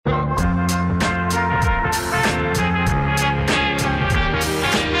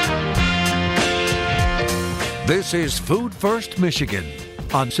This is Food First Michigan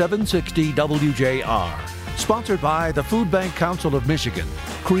on 760 WJR, sponsored by the Food Bank Council of Michigan,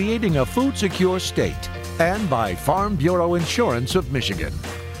 creating a food secure state, and by Farm Bureau Insurance of Michigan.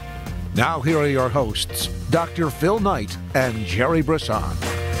 Now here are your hosts, Dr. Phil Knight and Jerry Brisson.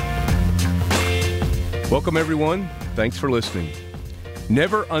 Welcome everyone. Thanks for listening.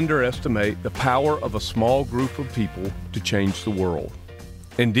 Never underestimate the power of a small group of people to change the world.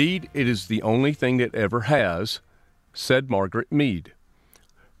 Indeed, it is the only thing that ever has, said Margaret Mead.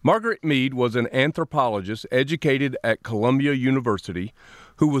 Margaret Mead was an anthropologist educated at Columbia University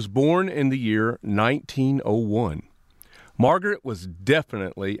who was born in the year 1901. Margaret was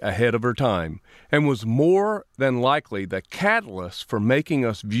definitely ahead of her time and was more than likely the catalyst for making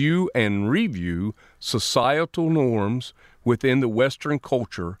us view and review societal norms within the Western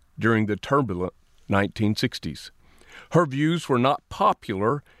culture during the turbulent 1960s. Her views were not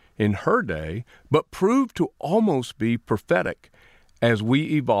popular in her day, but proved to almost be prophetic as we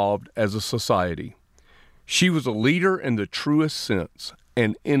evolved as a society. She was a leader in the truest sense,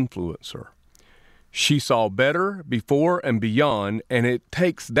 an influencer. She saw better, before, and beyond, and it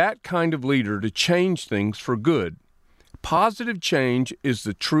takes that kind of leader to change things for good. Positive change is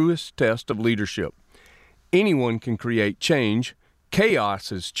the truest test of leadership. Anyone can create change.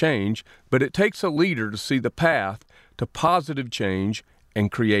 Chaos is change, but it takes a leader to see the path to positive change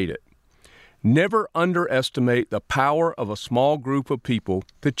and create it. Never underestimate the power of a small group of people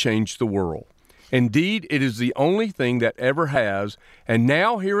to change the world. Indeed, it is the only thing that ever has, and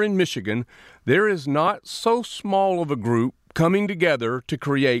now here in Michigan, there is not so small of a group coming together to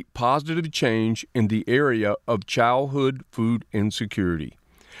create positive change in the area of childhood food insecurity.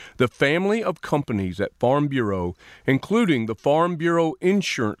 The family of companies at Farm Bureau, including the Farm Bureau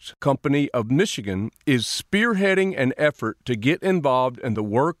Insurance Company of Michigan, is spearheading an effort to get involved in the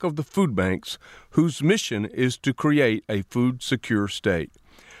work of the food banks, whose mission is to create a food-secure state.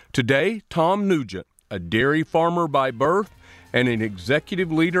 Today, Tom Nugent, a dairy farmer by birth and an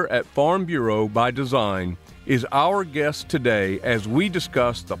executive leader at Farm Bureau by design, is our guest today as we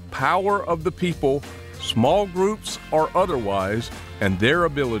discuss the power of the people, small groups or otherwise, and their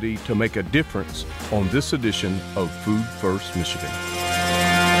ability to make a difference on this edition of Food First Michigan.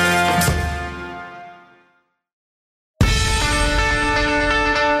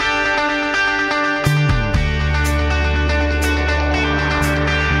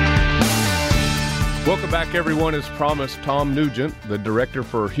 Welcome back, everyone. As promised, Tom Nugent, the Director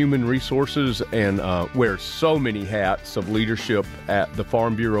for Human Resources, and wears so many hats of leadership at the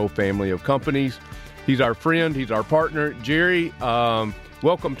Farm Bureau family of companies. He's our friend. He's our partner. Jerry,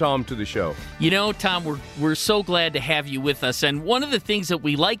 welcome, Tom, to the show. You know, Tom, we're so glad to have you with us. And one of the things that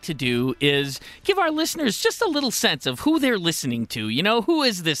we like to do is give our listeners just a little sense of who they're listening to. You know, who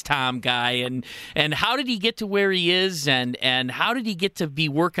is this Tom guy, and how did he get to where he is, and how did he get to be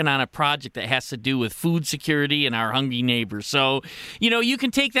working on a project that has to do with food security and our hungry neighbors? So, you know, you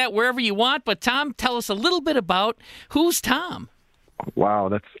can take that wherever you want. But, Tom, tell us a little bit about who's Tom. Wow,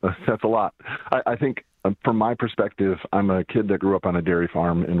 that's a lot. I think from my perspective, I'm a kid that grew up on a dairy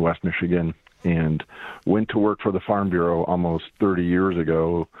farm in West Michigan and went to work for the Farm Bureau almost 30 years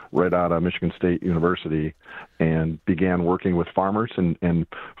ago, right out of Michigan State University, and began working with farmers. And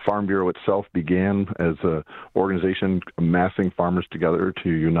Farm Bureau itself began as an organization amassing farmers together to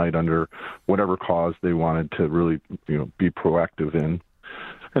unite under whatever cause they wanted to really, be proactive in.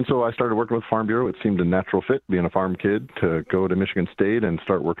 And so I started working with Farm Bureau. It seemed a natural fit, being a farm kid, to go to Michigan State and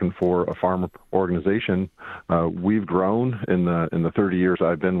start working for a farm organization. We've grown in the 30 years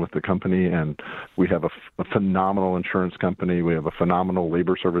I've been with the company, and we have a phenomenal insurance company. We have a phenomenal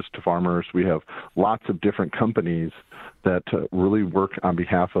labor service to farmers. We have lots of different companies that really work on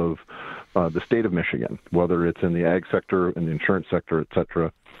behalf of the state of Michigan, whether it's in the ag sector, in the insurance sector, et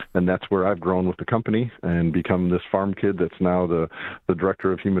cetera. And that's where I've grown with the company and become this farm kid that's now the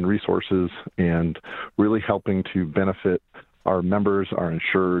Director of Human Resources, and really helping to benefit our members, our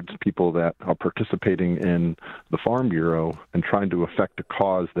insureds, people that are participating in the Farm Bureau and trying to affect a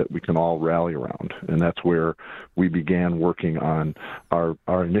cause that we can all rally around. And that's where we began working on our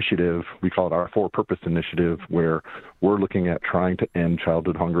initiative. We call it our For-Purpose Initiative, where we're looking at trying to end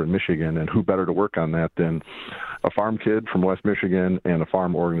childhood hunger in Michigan. And who better to work on that than a farm kid from West Michigan and a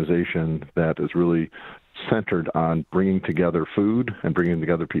farm organization that is really centered on bringing together food and bringing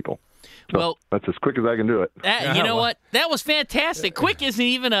together people. So well, that's as quick as I can do it. You know what? That was fantastic. Quick isn't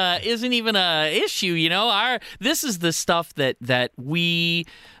even a issue. You know, this is the stuff that we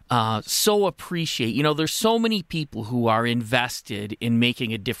so appreciate. You know, there's so many people who are invested in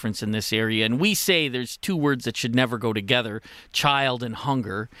making a difference in this area, and we say there's two words that should never go together: child and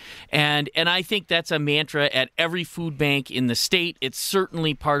hunger. And I think that's a mantra at every food bank in the state. It's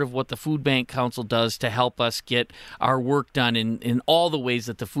certainly part of what the Food Bank Council does to help us get our work done in all the ways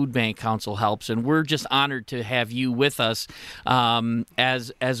that the Food Bank Council helps. And we're just honored to have you with us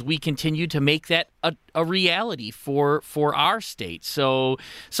as we continue to make that a reality for our state. So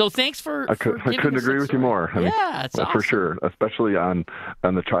thanks for I couldn't agree with you more. Yeah, it's awesome. For sure. Especially on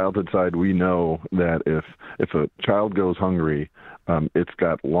the childhood side, we know that if a child goes hungry, it's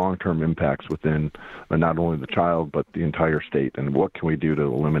got long-term impacts within not only the child but the entire state. And what can we do to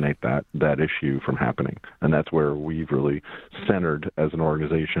eliminate that issue from happening? And that's where we've really centered as an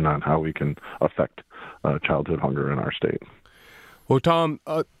organization on how we can affect childhood hunger in our state. Well, Tom,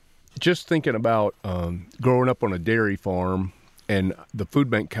 just thinking about growing up on a dairy farm and the Food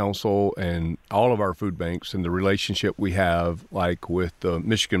Bank Council and all of our food banks and the relationship we have, like with the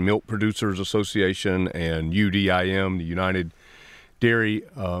Michigan Milk Producers Association and UDIM, the United Dairy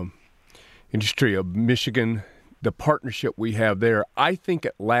Industry of Michigan, the partnership we have there, I think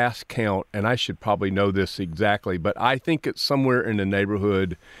at last count, and I should probably know this exactly, but I think it's somewhere in the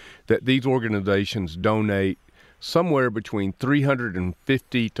neighborhood that these organizations donate somewhere between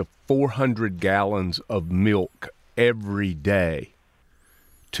 350 to 400 gallons of milk every day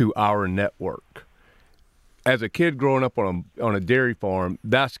to our network. As a kid growing up on a dairy farm,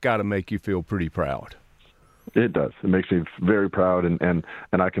 that's got to make you feel pretty proud. It does. It makes me very proud, and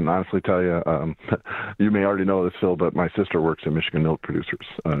I can honestly tell you, you may already know this, Phil, but my sister works at Michigan Milk Producers.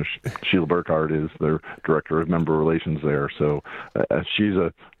 Sheila Burkhardt is their director of member relations there. So she's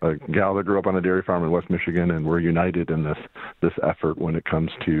a gal that grew up on a dairy farm in West Michigan, and we're united in this effort when it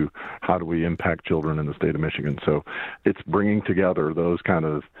comes to how do we impact children in the state of Michigan. So it's bringing together those kind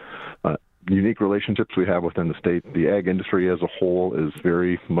of unique relationships we have within the state. The ag industry as a whole is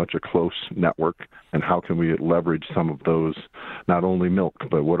very much a close network, and how can we leverage some of those, not only milk,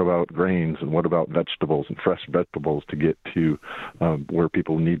 but what about grains and what about vegetables and fresh vegetables to get to where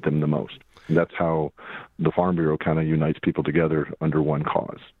people need them the most. And that's how the Farm Bureau kind of unites people together under one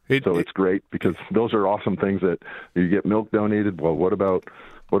cause. It's great because those are awesome things that you get milk donated. Well, what about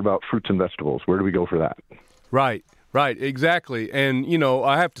fruits and vegetables? Where do we go for that? Right. Right, exactly. And,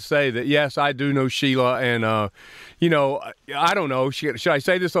 I have to say that, yes, I do know Sheila. And, I don't know, should I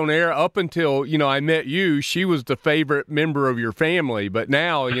say this on air? Up until, I met you, she was the favorite member of your family. But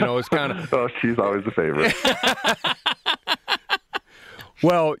now, it's kind of... Oh, she's always the favorite.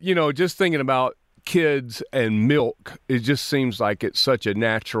 Well, just thinking about kids and milk, it just seems like it's such a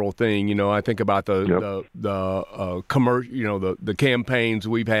natural thing. I think about the commercial, the campaigns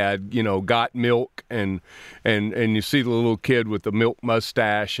we've had, Got Milk, and you see the little kid with the milk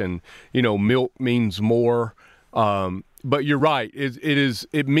mustache, and milk means more. But you're right,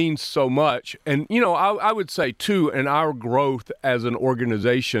 it means so much. And I would say too, in our growth as an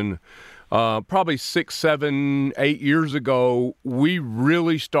organization, probably 6, 7, 8 years ago, we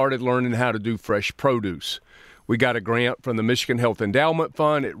really started learning how to do fresh produce. We got a grant from the Michigan Health Endowment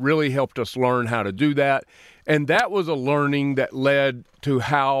Fund. It really helped us learn how to do that. And that was a learning that led to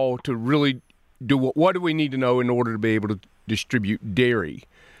how to really do what do we need to know in order to be able to distribute dairy.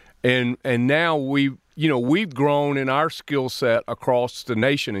 And now we've grown in our skill set across the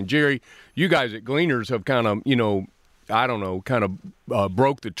nation. And Jerry, you guys at Gleaners have kind of,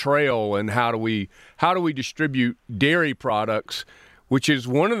 broke the trail, and how do we distribute dairy products, which is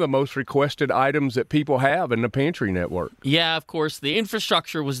one of the most requested items that people have in the pantry network. Yeah, of course. The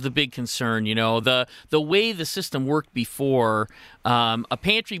infrastructure was the big concern. The way the system worked before, a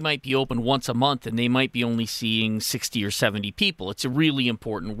pantry might be open once a month, and they might be only seeing 60 or 70 people. It's a really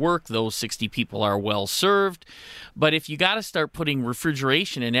important work. Those 60 people are well served. But if you got to start putting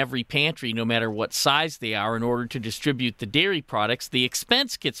refrigeration in every pantry, no matter what size they are, in order to distribute the dairy products, the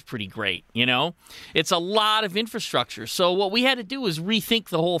expense gets pretty great. It's a lot of infrastructure. So what we had to do was rethink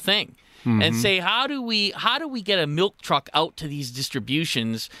the whole thing. Mm-hmm. And say, how do we get a milk truck out to these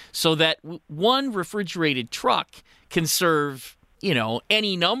distributions so that one refrigerated truck can serve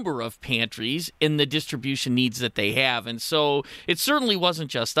any number of pantries in the distribution needs that they have. And so it certainly wasn't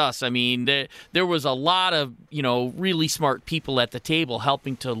just us. I mean, there was a lot of, really smart people at the table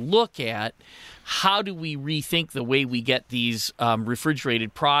helping to look at how do we rethink the way we get these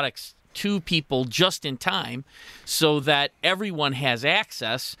refrigerated products to people just in time so that everyone has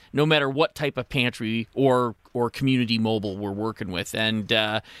access, no matter what type of pantry or community mobile we're working with. And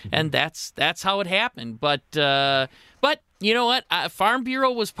that's how it happened. But You know what? Farm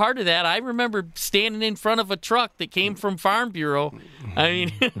Bureau was part of that. I remember standing in front of a truck that came from Farm Bureau. I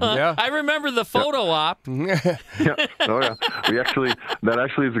mean, Yeah. I remember the photo op. Yeah. Oh, yeah. That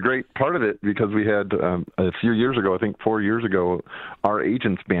actually is a great part of it, because we had a few years ago, I think 4 years ago, our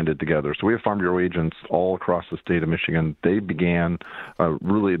agents banded together. So we have Farm Bureau agents all across the state of Michigan. They began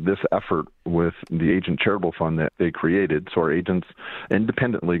really this effort with the Agent Charitable Fund that they created. So our agents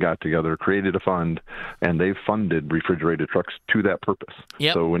independently got together, created a fund, and they funded refrigerated trucks to that purpose.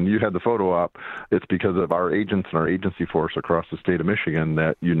 Yep. So when you had the photo op, it's because of our agents and our agency force across the state of Michigan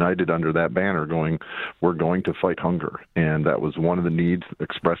that united under that banner going, we're going to fight hunger. And that was one of the needs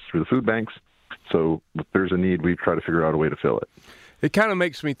expressed through the food banks. So if there's a need, we try to figure out a way to fill it. It kind of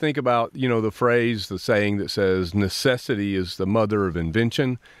makes me think about, the saying that says necessity is the mother of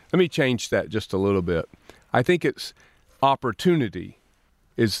invention. Let me change that just a little bit. I think it's opportunity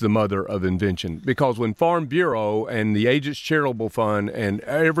is the mother of invention, because when Farm Bureau and the Agents Charitable Fund and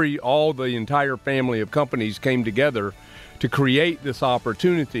the entire family of companies came together to create this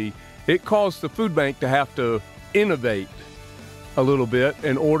opportunity, it caused the food bank to have to innovate a little bit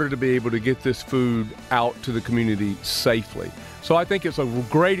in order to be able to get this food out to the community safely. So I think it's a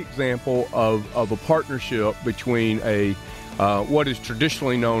great example of a partnership between what is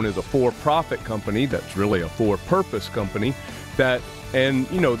traditionally known as a for-profit company, that's really a for-purpose company, and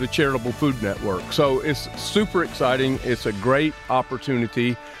the Charitable Food Network. So it's super exciting. It's a great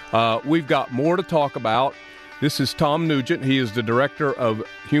opportunity. We've got more to talk about. This is Tom Nugent. He is the Director of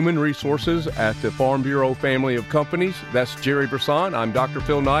Human Resources at the Farm Bureau family of companies. That's Jerry Brisson. I'm Dr.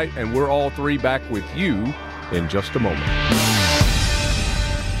 Phil Knight, and we're all three back with you in just a moment.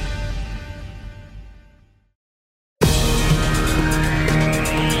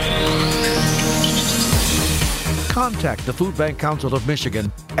 Contact the Food Bank Council of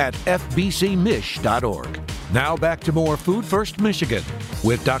Michigan at fbcmich.org. Now back to more Food First Michigan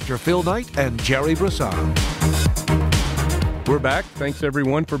with Dr. Phil Knight and Jerry Brisson. We're back. Thanks,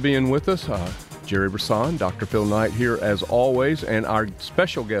 everyone, for being with us. Jerry Brisson, Dr. Phil Knight here as always, and our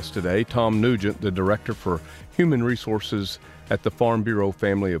special guest today, Tom Nugent, the Director for Human Resources at the Farm Bureau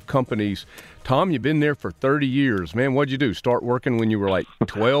family of companies. Tom, you've been there for 30 years. Man, what'd you do? Start working when you were like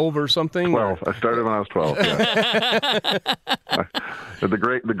 12 or something? 12. I started when I was 12. Yeah. The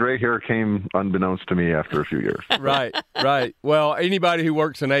gray hair came unbeknownst to me after a few years. Right. Well, anybody who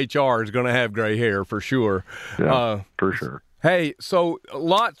works in HR is going to have gray hair for sure. Yeah, for sure. Hey, so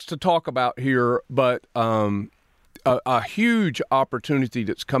lots to talk about here, but a huge opportunity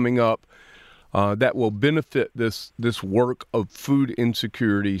that's coming up that will benefit this work of food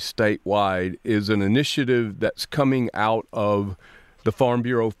insecurity statewide is an initiative that's coming out of the Farm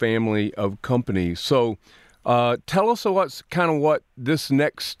Bureau family of companies. So tell us what this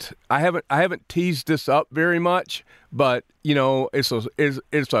next. I haven't teased this up very much, but it's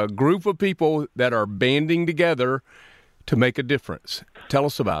a group of people that are banding together to make a difference. Tell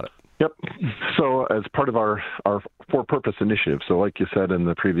us about it. Yep. So as part of our for-purpose initiative, so like you said in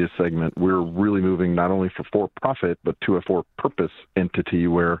the previous segment, we're really moving not only for-profit, but to a for-purpose entity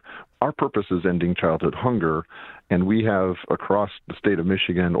where our purpose is ending childhood hunger. And we have across the state of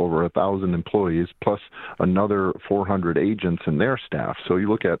Michigan over 1,000 employees, plus another 400 agents and their staff. So you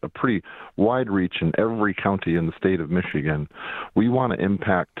look at a pretty wide reach in every county in the state of Michigan. We want to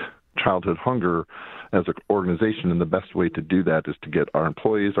impact childhood hunger as an organization, and the best way to do that is to get our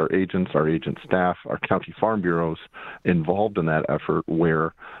employees, our agent staff, our county farm bureaus involved in that effort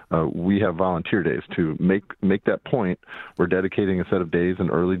where we have volunteer days. To make that point, we're dedicating a set of days in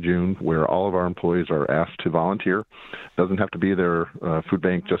early June where all of our employees are asked to volunteer. It doesn't have to be their food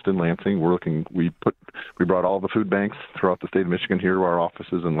bank just in Lansing. We brought all the food banks throughout the state of Michigan here to our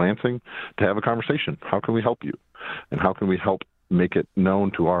offices in Lansing to have a conversation. How can we help you? And how can we help make it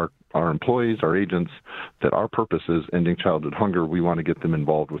known to our employees, our agents, that our purpose is ending childhood hunger. We want to get them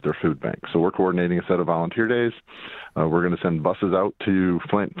involved with their food bank. So we're coordinating a set of volunteer days. We're going to send buses out to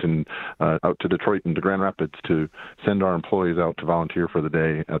Flint and out to Detroit and to Grand Rapids to send our employees out to volunteer for the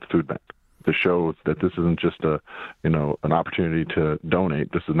day at the food bank, to show that this isn't just an opportunity to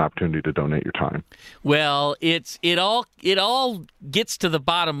donate. This is an opportunity to donate your time. Well, it all gets to the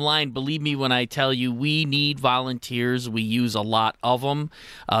bottom line. Believe me when I tell you, we need volunteers. We use a lot of them.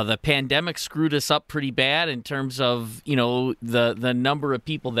 The pandemic screwed us up pretty bad in terms of the number of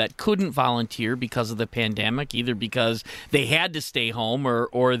people that couldn't volunteer because of the pandemic, either because they had to stay home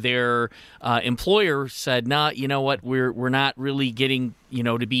or their employer said, "Nah, you know what, we're not really getting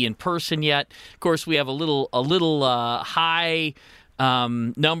to be in person yet." Of course, we have a little high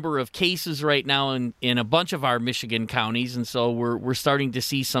number of cases right now in a bunch of our Michigan counties, and so we're starting to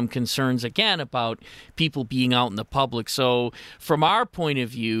see some concerns again about people being out in the public. So from our point of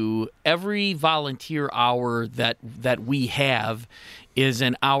view, every volunteer hour that we have is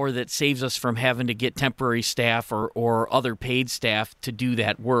an hour that saves us from having to get temporary staff or other paid staff to do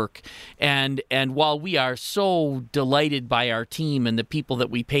that work. And while we are so delighted by our team and the people that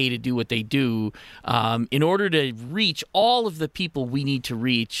we pay to do what they do, in order to reach all of the people we need to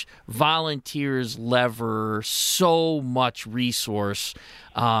reach, volunteers lever so much resource.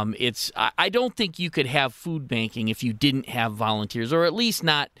 I don't think you could have food banking if you didn't have volunteers, or at least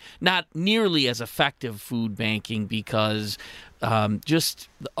not nearly as effective food banking, because just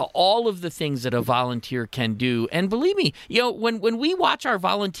all of the things that a volunteer can do. And believe me, when we watch our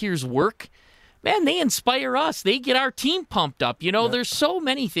volunteers work, man, they inspire us. They get our team pumped up. There's so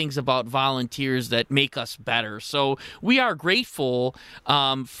many things about volunteers that make us better. So we are grateful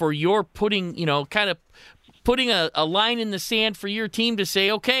for your putting a line in the sand for your team to say,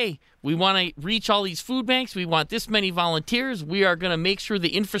 okay, we want to reach all these food banks. We want this many volunteers. We are going to make sure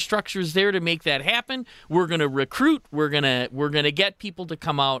the infrastructure is there to make that happen. We're going to recruit. We're going to get people to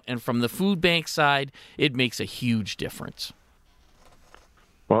come out. And from the food bank side, it makes a huge difference.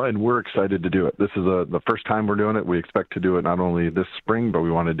 Well, and we're excited to do it. This is the first time we're doing it. We expect to do it not only this spring, but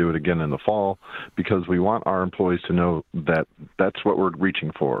we want to do it again in the fall, because we want our employees to know that that's what we're reaching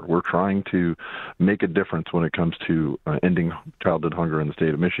for. We're trying to make a difference when it comes to ending childhood hunger in the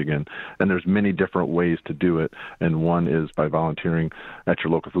state of Michigan, and there's many different ways to do it, and one is by volunteering at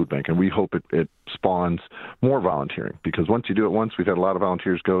your local food bank. And we hope it spawns more volunteering, because once you do it once, we've had a lot of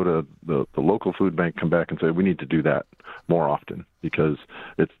volunteers go to the local food bank, come back and say, we need to do that more often, because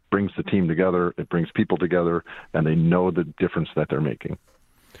it brings the team together, it brings people together, and they know the difference that they're making.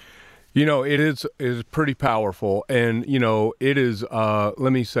 It is pretty powerful, and it is.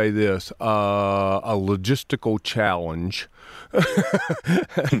 Let me say this: a logistical challenge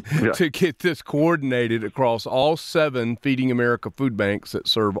to get this coordinated across all 7 Feeding America food banks that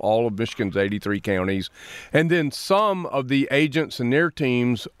serve all of Michigan's 83 counties, and then some of the agents and their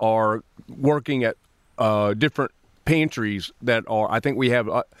teams are working at different pantries that are. I think we have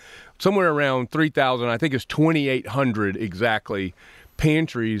somewhere around 3,000. I think it's 2,800 exactly.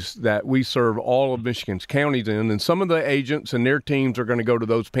 Pantries that we serve all of Michigan's counties in, and some of the agents and their teams are going to go to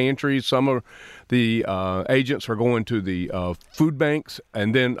those pantries. Some of the agents are going to the food banks,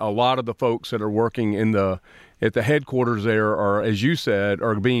 and then a lot of the folks that are working at the headquarters there are, as you said,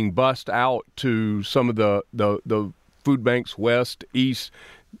 are being bussed out to some of the food banks west, east,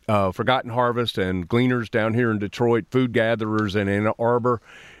 Forgotten Harvest and Gleaners down here in Detroit, Food Gatherers in Ann Arbor.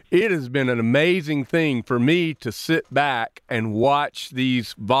 It has been an amazing thing for me to sit back and watch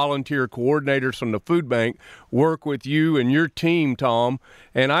these volunteer coordinators from the food bank work with you and your team, Tom.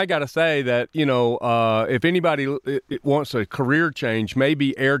 And I got to say that, if anybody wants a career change,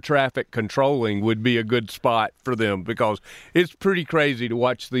 maybe air traffic controlling would be a good spot for them, because it's pretty crazy to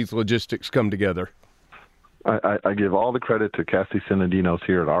watch these logistics come together. I give all the credit to Cassie Sinadinos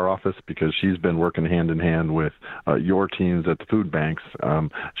here at our office, because she's been working hand in hand with your teams at the food banks.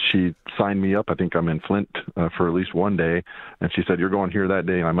 She signed me up. I think I'm in Flint for at least one day, and she said, you're going here that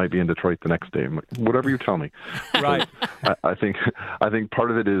day, and I might be in Detroit the next day. I'm like, whatever you tell me. Right. I think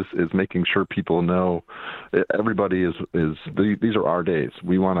part of it is making sure people know everybody these are our days.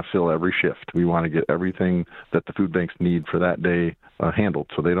 We want to fill every shift. We want to get everything that the food banks need for that day handled,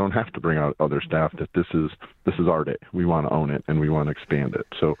 so they don't have to bring out other staff. That this is our day. We want to own it, and we want to expand it.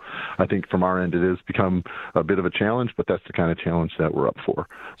 So I think from our end, it has become a bit of a challenge, but that's the kind of challenge that we're up for.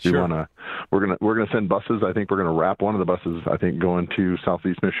 Sure. We're gonna send buses. I think we're gonna wrap one of the buses, I think, going to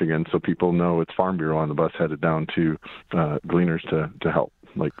Southeast Michigan, so people know it's Farm Bureau on the bus headed down to Gleaners to help.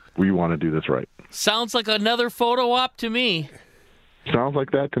 Like, we want to do this right. Sounds like another photo op to me. Sounds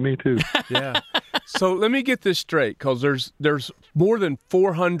like that to me too. Yeah. So let me get this straight, because there's more than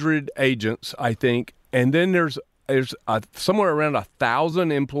 400 agents, I think, and then there's somewhere around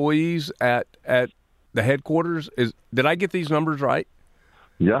 1,000 employees at the headquarters. Did I get these numbers right?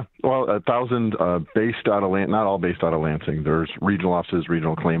 Yeah, well, 1,000 based out of not all based out of Lansing. There's regional offices,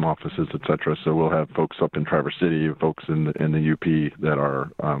 regional claim offices, et cetera. So we'll have folks up in Traverse City, folks in the UP that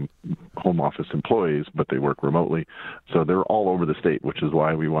are home office employees, but they work remotely. So they're all over the state, which is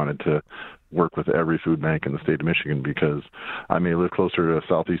why we wanted to work with every food bank in the state of Michigan, because I may live closer to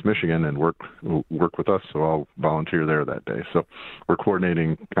Southeast Michigan and work with us, so I'll volunteer there that day. So we're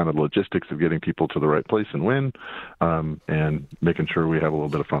coordinating kind of the logistics of getting people to the right place and when, and making sure we have a little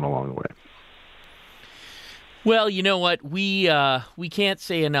bit of fun along the way. Well, you know what? We can't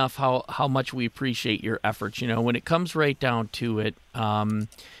say enough how much we appreciate your efforts. You know, when it comes right down to it,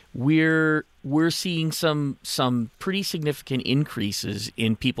 we're seeing some pretty significant increases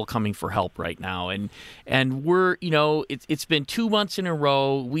in people coming for help right now, and we're, you know, it's been 2 months in a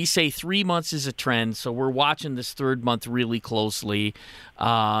row. We say 3 months is a trend, so we're watching this third month really closely.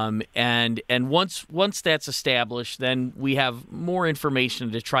 And once that's established, then we have more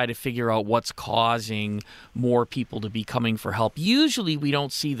information to try to figure out what's causing more people to be coming for help. Usually we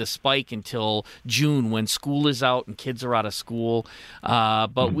don't see the spike until June when school is out and kids are out of school.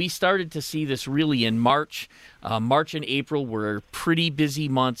 But we started to see this really in March. March and April were pretty busy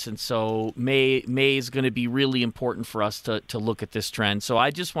months, and so May is going to be really important for us to look at this trend. So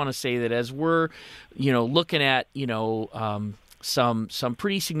I just want to say that as we're, you know, looking at, you know, some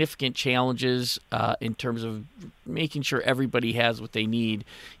pretty significant challenges in terms of making sure everybody has what they need,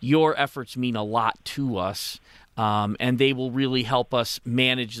 your efforts mean a lot to us. And they will really help us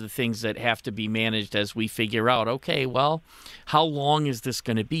manage the things that have to be managed as we figure out, okay, well, how long is this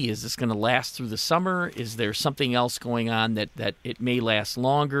going to be? Is this going to last through the summer? Is there something else going on that it may last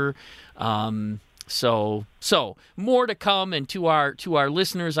longer? So more to come, and to our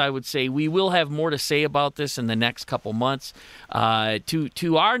listeners, I would say we will have more to say about this in the next couple months.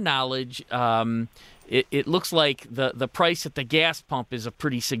 To our knowledge, it looks like the price at the gas pump is a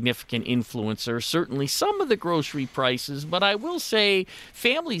pretty significant influencer. Certainly some of the grocery prices, but I will say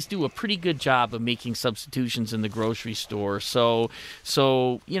families do a pretty good job of making substitutions in the grocery store. So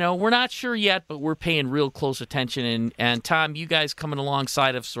you know, we're not sure yet, but we're paying real close attention. And Tom, you guys coming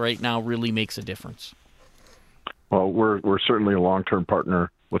alongside us right now really makes a difference. Well, we're certainly a long-term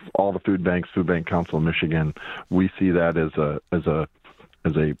partner with all the food banks, Food Bank Council of Michigan. We see that as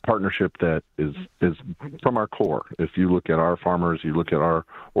a partnership that is from our core. If you look at our farmers, you look at our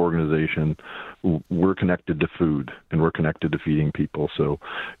organization, we're connected to food and we're connected to feeding people. So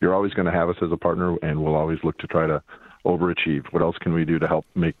you're always going to have us as a partner, and we'll always look to try to overachieve. What else can we do to help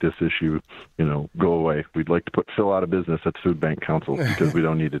make this issue, you know, go away? We'd like to put Phil out of business at Food Bank Council because we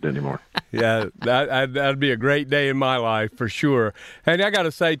don't need it anymore. Yeah, that'd be a great day in my life for sure. And I got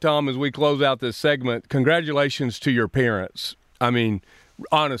to say, Tom, as we close out this segment, congratulations to your parents. I mean,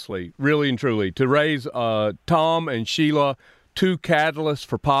 honestly, really and truly, to raise Tom and Sheila, two catalysts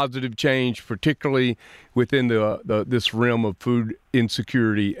for positive change, particularly within this realm of food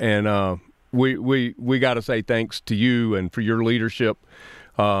insecurity. And we got to say thanks to you and for your leadership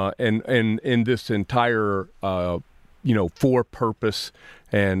and in this entire for purpose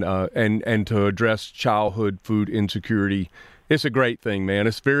and to address childhood food insecurity. It's a great thing, man.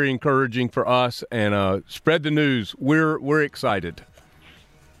 It's very encouraging for us, and spread the news. We're excited.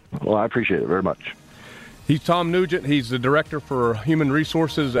 Well, I appreciate it very much. He's Tom Nugent. He's the Director for Human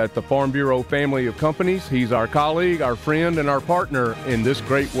Resources at the Farm Bureau family of companies. He's our colleague, our friend, and our partner in this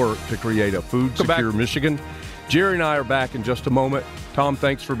great work to create a food-secure Michigan. Jerry and I are back in just a moment. Tom,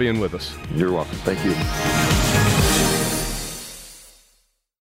 thanks for being with us. You're welcome. Thank you.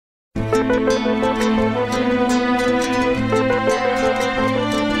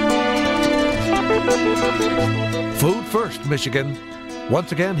 Food First, Michigan.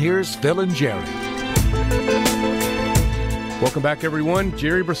 Once again, here's Phil and Jerry. Welcome back, everyone.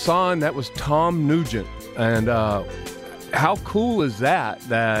 Jerry Brisson, that was Tom Nugent. And how cool is that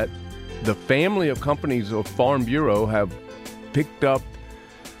the family of companies of Farm Bureau have picked up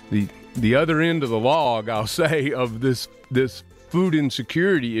the other end of the log, I'll say, of this food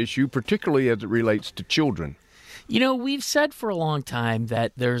insecurity issue, particularly as it relates to children. You know, we've said for a long time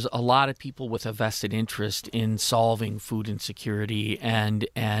that there's a lot of people with a vested interest in solving food insecurity, and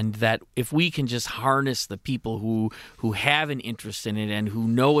that if we can just harness the people who have an interest in it and who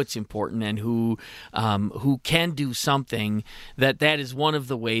know it's important and who can do something, that is one of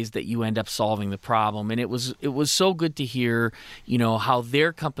the ways that you end up solving the problem. And it was so good to hear, you know, how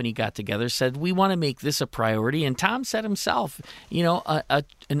their company got together, said we want to make this a priority. And Tom said himself, you know,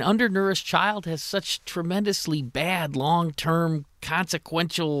 an undernourished child has such tremendously bad long-term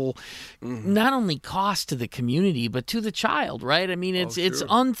consequential not only cost to the community but to the child, right? I mean, it's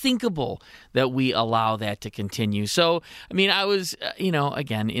unthinkable that we allow that to continue. So, I mean, I was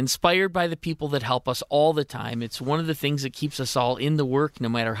again inspired by the people that help us all the time. It's one of the things that keeps us all in the work, no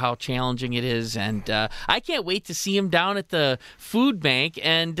matter how challenging it is. And I can't wait to see him down at the food bank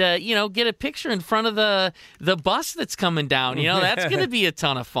and get a picture in front of the bus that's coming down. You know, that's going to be a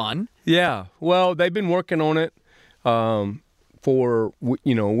ton of fun. Yeah, well, they've been working on it. Our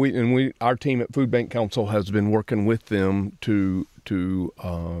team at Food Bank Council has been working with them to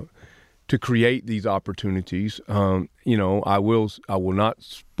create these opportunities. I will not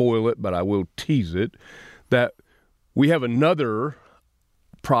spoil it, but I will tease it that we have another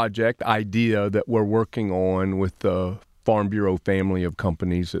project idea that we're working on with the Farm Bureau family of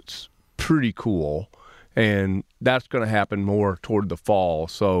companies. It's pretty cool, and that's going to happen more toward the fall.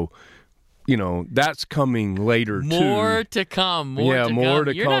 So, that's coming later too. More to come. More to come.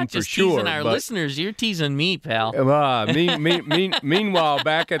 You're not just teasing our listeners. You're teasing me, pal. Meanwhile,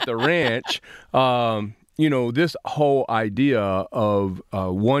 back at the ranch, this whole idea of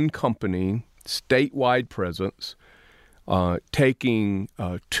one company, statewide presence, taking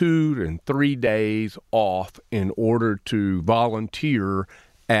 2 and 3 days off in order to volunteer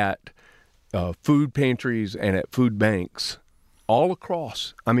at food pantries and at food banks all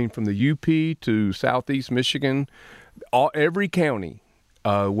across. I mean, from the UP to Southeast Michigan, every county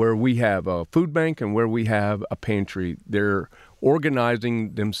where we have a food bank and where we have a pantry, they're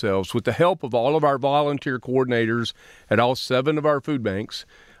organizing themselves with the help of all of our volunteer coordinators at all 7 of our food banks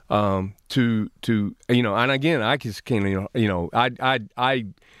to and again, I just can't, I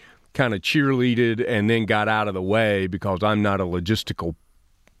kind of cheerleaded and then got out of the way because I'm not a logistical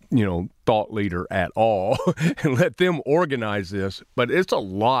thought leader at all, and let them organize this. But it's a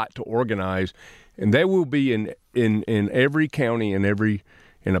lot to organize, and they will be in every county and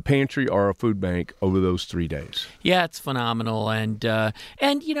in a pantry or a food bank over those 3 days. Yeah, it's phenomenal. And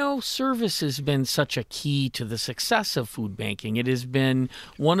service has been such a key to the success of food banking. It has been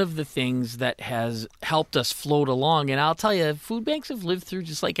one of the things that has helped us float along. And I'll tell you, food banks have lived through,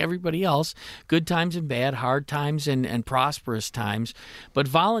 just like everybody else, good times and bad, hard times and prosperous times. But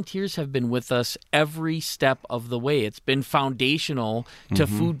volunteers have been with us every step of the way. It's been foundational to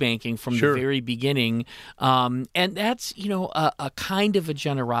food banking from the very beginning. And that's, a kind of a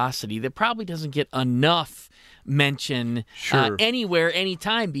generosity that probably doesn't get enough mention anywhere,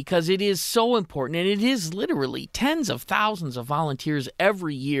 anytime, because it is so important. And it is literally tens of thousands of volunteers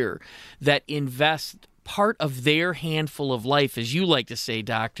every year that invest part of their handful of life, as you like to say,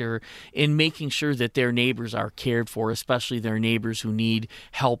 Doctor, in making sure that their neighbors are cared for, especially their neighbors who need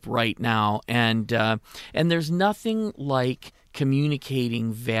help right now. And there's nothing like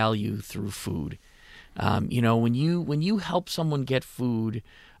communicating value through food. When you help someone get food,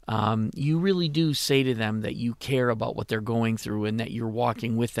 you really do say to them that you care about what they're going through and that you're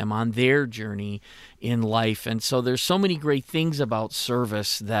walking with them on their journey in life. And so there's so many great things about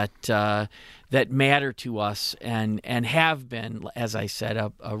service that matter to us and have been, as I said,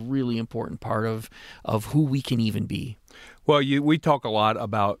 a really important part of who we can even be. Well, we talk a lot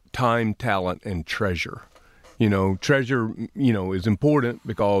about time, talent, and treasure. Treasure, is important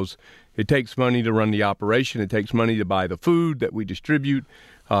because it takes money to run the operation. It takes money to buy the food that we distribute.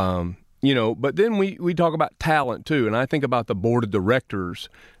 But then we talk about talent too. And I think about the board of directors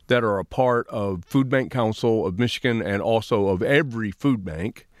that are a part of Food Bank Council of Michigan and also of every food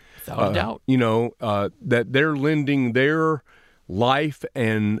bank. Without a doubt. That they're lending their life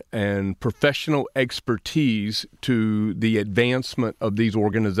and professional expertise to the advancement of these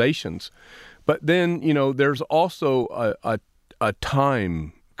organizations. But then, there's also a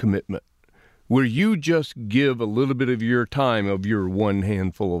time commitment where you just give a little bit of your time, of your one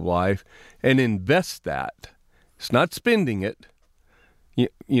handful of life, and invest that. It's not spending it,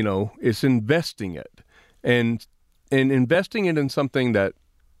 it's investing it, and investing it in something that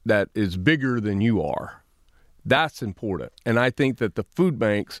is bigger than you are. That's important. And I think that the food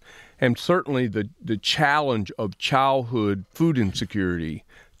banks, and certainly the challenge of childhood food insecurity,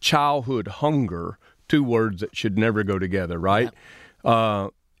 childhood hunger, 2 words that should never go together, right?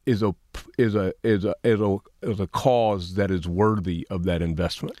 Yep. Is a cause that is worthy of that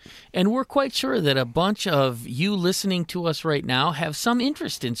investment. And we're quite sure that a bunch of you listening to us right now have some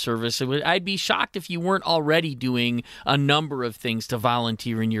interest in service. I'd be shocked if you weren't already doing a number of things to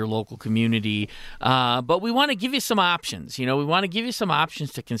volunteer in your local community. But we want to give you some options. We want to give you some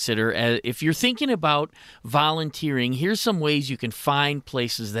options to consider. If you're thinking about volunteering, here's some ways you can find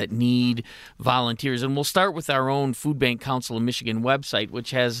places that need volunteers. And we'll start with our own Food Bank Council of Michigan website,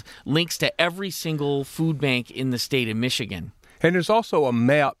 which has links to every single food bank in the state of Michigan. And there's also a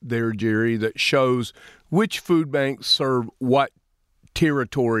map there, Jerry, that shows which food banks serve what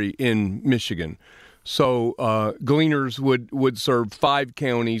territory in Michigan. So Gleaners would serve 5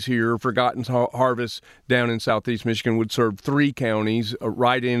 counties here. Forgotten's Harvest down in Southeast Michigan would serve 3 counties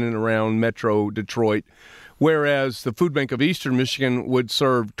right in and around Metro Detroit, whereas the Food Bank of Eastern Michigan would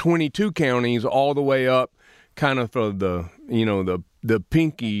serve 22 counties all the way up kind of for the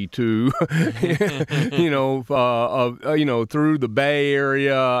pinky to, through the Bay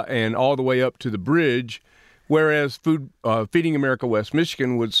Area and all the way up to the bridge, whereas Feeding America West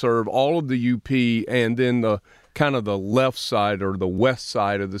Michigan would serve all of the UP and then the kind of the left side or the west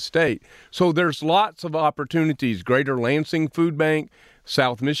side of the state. So there's lots of opportunities. Greater Lansing Food Bank,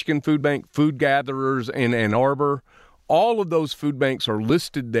 South Michigan Food Bank, Food Gatherers in Ann Arbor. All of those food banks are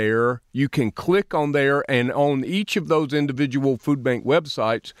listed there. You can click on there, and on each of those individual food bank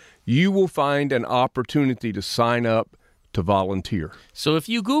websites, you will find an opportunity to sign up to volunteer. So if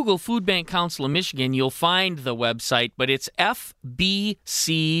you Google Food Bank Council of Michigan, you'll find the website, but it's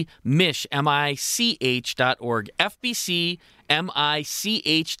fbcmich.org, fbcmich.org,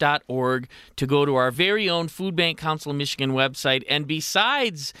 to go to our very own Food Bank Council of Michigan website. And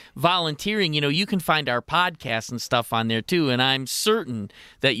besides volunteering, you can find our podcasts and stuff on there too, and I'm certain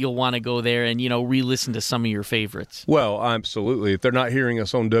that you'll want to go there and, re-listen to some of your favorites. Well, absolutely. If they're not hearing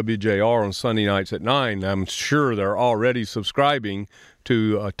us on WJR on Sunday nights at 9, I'm sure they're already subscribing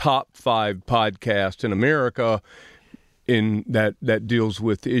to a top 5 podcast in America in that deals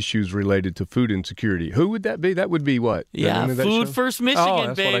with issues related to food insecurity. Who would that be? That would be what? Yeah, Food First Michigan,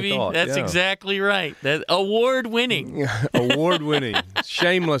 that's baby. What I thought. That's exactly right. That award-winning. Award-winning.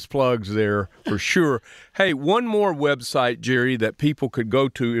 Shameless plugs there for sure. Hey, one more website, Jerry, that people could go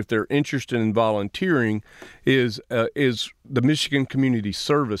to if they're interested in volunteering is the Michigan Community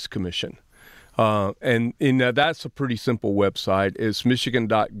Service Commission. And that's a pretty simple website. It's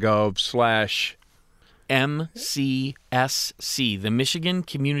michigan.gov/MCSC, the Michigan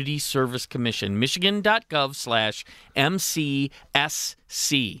Community Service Commission,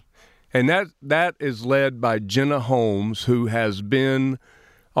 michigan.gov/MCSC. And that is led by Jenna Holmes, who has been,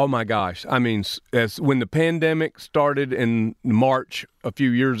 oh my gosh, I mean, when the pandemic started in March a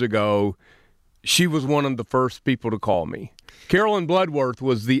few years ago, she was one of the first people to call me. Carolyn Bloodworth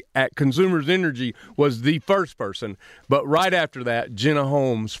at Consumers Energy was the first person, but right after that, Jenna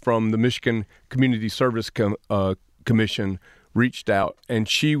Holmes from the Michigan Community Service Commission reached out, and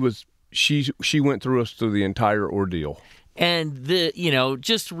she went through the entire ordeal. And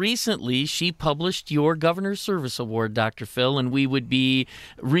just recently she published your Governor's Service Award, Dr. Phil, and we would be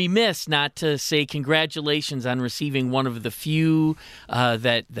remiss not to say congratulations on receiving one of the few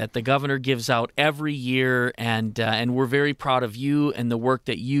that the governor gives out every year, and we're very proud of you and the work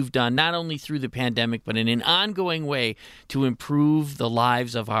that you've done, not only through the pandemic, but in an ongoing way to improve the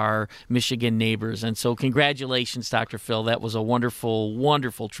lives of our Michigan neighbors. And so congratulations, Dr. Phil. That was a wonderful,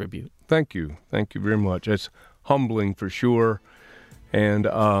 wonderful tribute. Thank you. Thank you very much. It's humbling for sure, and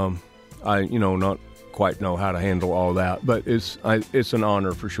I not quite know how to handle all that, but it's an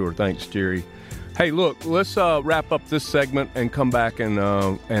honor for sure. Thanks, Jerry. Hey, look, let's wrap up this segment and come back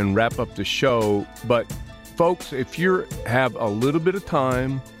and wrap up the show. But folks, if you have a little bit of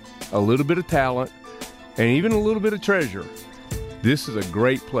time, a little bit of talent, and even a little bit of treasure, this is a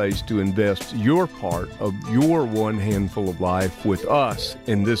great place to invest your part of your one handful of life with us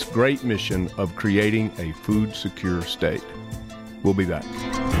in this great mission of creating a food-secure state. We'll be back.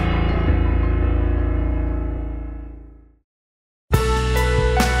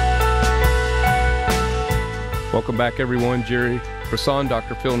 Welcome back, everyone. Jerry Brisson,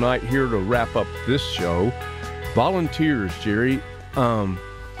 Dr. Phil Knight here to wrap up this show. Volunteers, Jerry,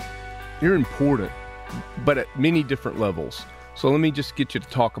 you're important, but at many different levels. So let me just get you to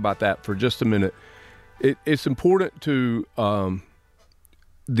talk about that for just a minute. It's important to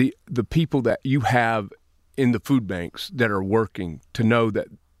the people that you have in the food banks that are working to know that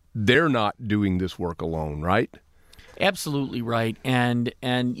they're not doing this work alone, right? Absolutely right. And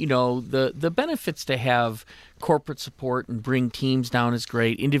the benefits to have corporate support and bring teams down is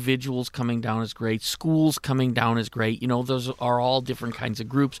great. Individuals coming down is great. Schools coming down is great. Those are all different kinds of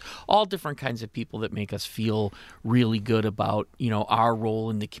groups, all different kinds of people that make us feel really good about, our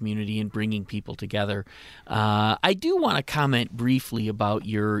role in the community and bringing people together. I do want to comment briefly about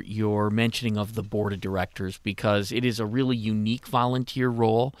your mentioning of the board of directors, because it is a really unique volunteer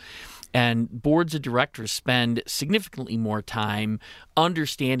role. And boards of directors spend significantly more time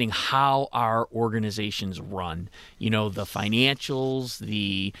understanding how our organizations run. The financials,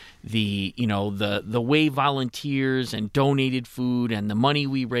 the way volunteers and donated food and the money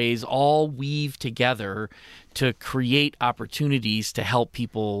we raise all weave together to create opportunities to help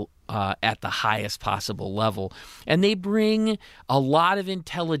people at the highest possible level. And they bring a lot of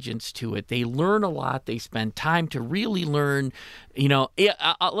intelligence to it. They learn a lot. They spend time to really learn. Let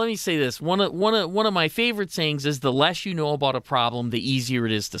me say this. One of my favorite sayings is, the less you know about a problem, the easier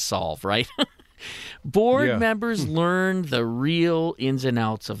it is to solve, right? Board members learn the real ins and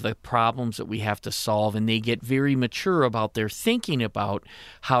outs of the problems that we have to solve, and they get very mature about their thinking about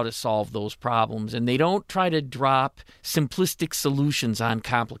how to solve those problems. And they don't try to drop simplistic solutions on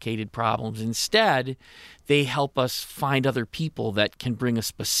complicated problems. Instead, they help us find other people that can bring a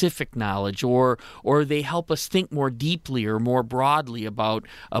specific knowledge, or they help us think more deeply or more broadly about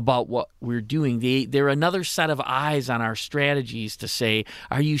what we're doing. They're another set of eyes on our strategies to say,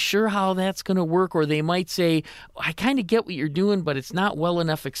 are you sure how that's going to work? Or they might say, I kind of get what you're doing, but it's not well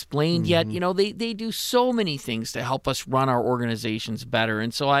enough explained yet. You know, they do so many things to help us run our organizations better.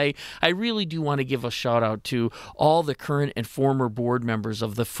 And so I really do want to give a shout out to all the current and former board members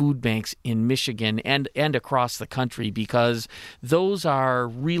of the food banks in Michigan and across the country, because those are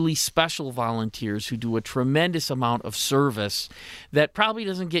really special volunteers who do a tremendous amount of service that probably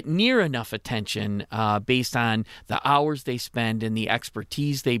doesn't get near enough attention based on the hours they spend and the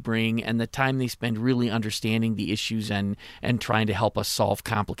expertise they bring and the time they spend really understanding the issues and trying to help us solve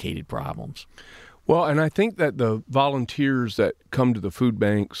complicated problems. Well, and I think that the volunteers that come to the food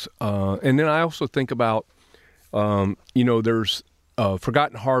banks, and then I also think about, there's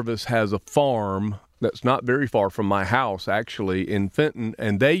Forgotten Harvest has a farm that's not very far from my house, actually, in Fenton,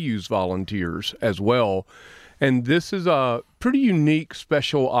 and they use volunteers as well. And this is a pretty unique,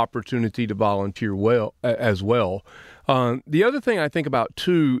 special opportunity to volunteer as well. The other thing I think about,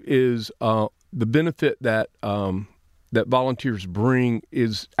 too, is the benefit that that volunteers bring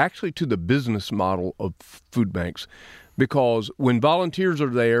is actually to the business model of food banks. Because when volunteers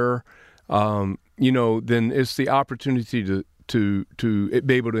are there, then it's the opportunity to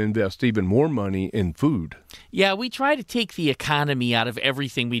be able to invest even more money in food. Yeah, we try to take the economy out of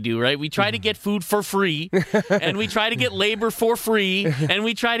everything we do, right? We try to get food for free, and we try to get labor for free, and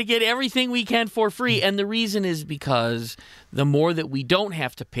we try to get everything we can for free. And the reason is because the more that we don't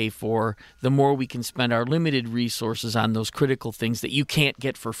have to pay for, the more we can spend our limited resources on those critical things that you can't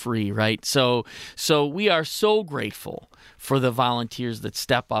get for free, right? So we are so grateful for the volunteers that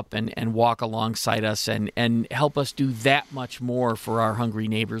step up and walk alongside us and help us do that much more for our hungry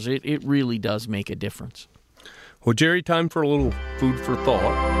neighbors. It really does make a difference. Well, Jerry, time for a little food for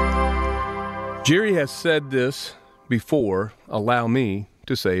thought. Jerry has said this before. Allow me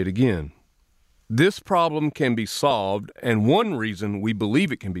to say it again. This problem can be solved, and one reason we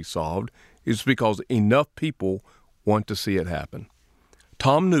believe it can be solved is because enough people want to see it happen.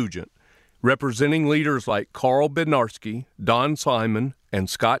 Tom Nugent, representing leaders like Carl Bednarski, Don Simon, and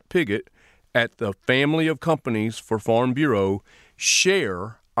Scott Piggott at the family of companies for Farm Bureau,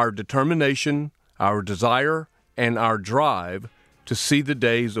 share our determination, our desire, and our drive to see the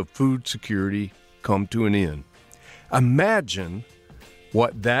days of food security come to an end. Imagine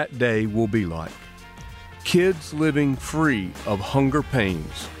what that day will be like. Kids living free of hunger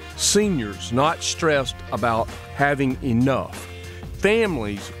pains, seniors not stressed about having enough,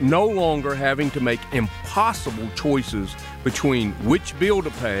 families no longer having to make impossible choices between which bill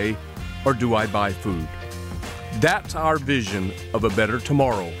to pay or do I buy food. That's our vision of a better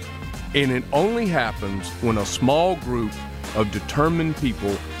tomorrow, and it only happens when a small group of determined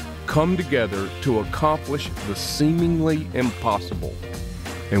people come together to accomplish the seemingly impossible.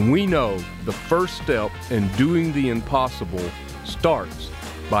 And we know the first step in doing the impossible starts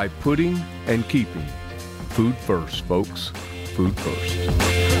by putting and keeping food first, folks. Food first.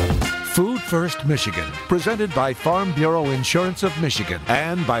 Food First Michigan, presented by Farm Bureau Insurance of Michigan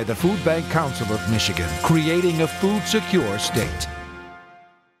and by the Food Bank Council of Michigan, creating a food secure state.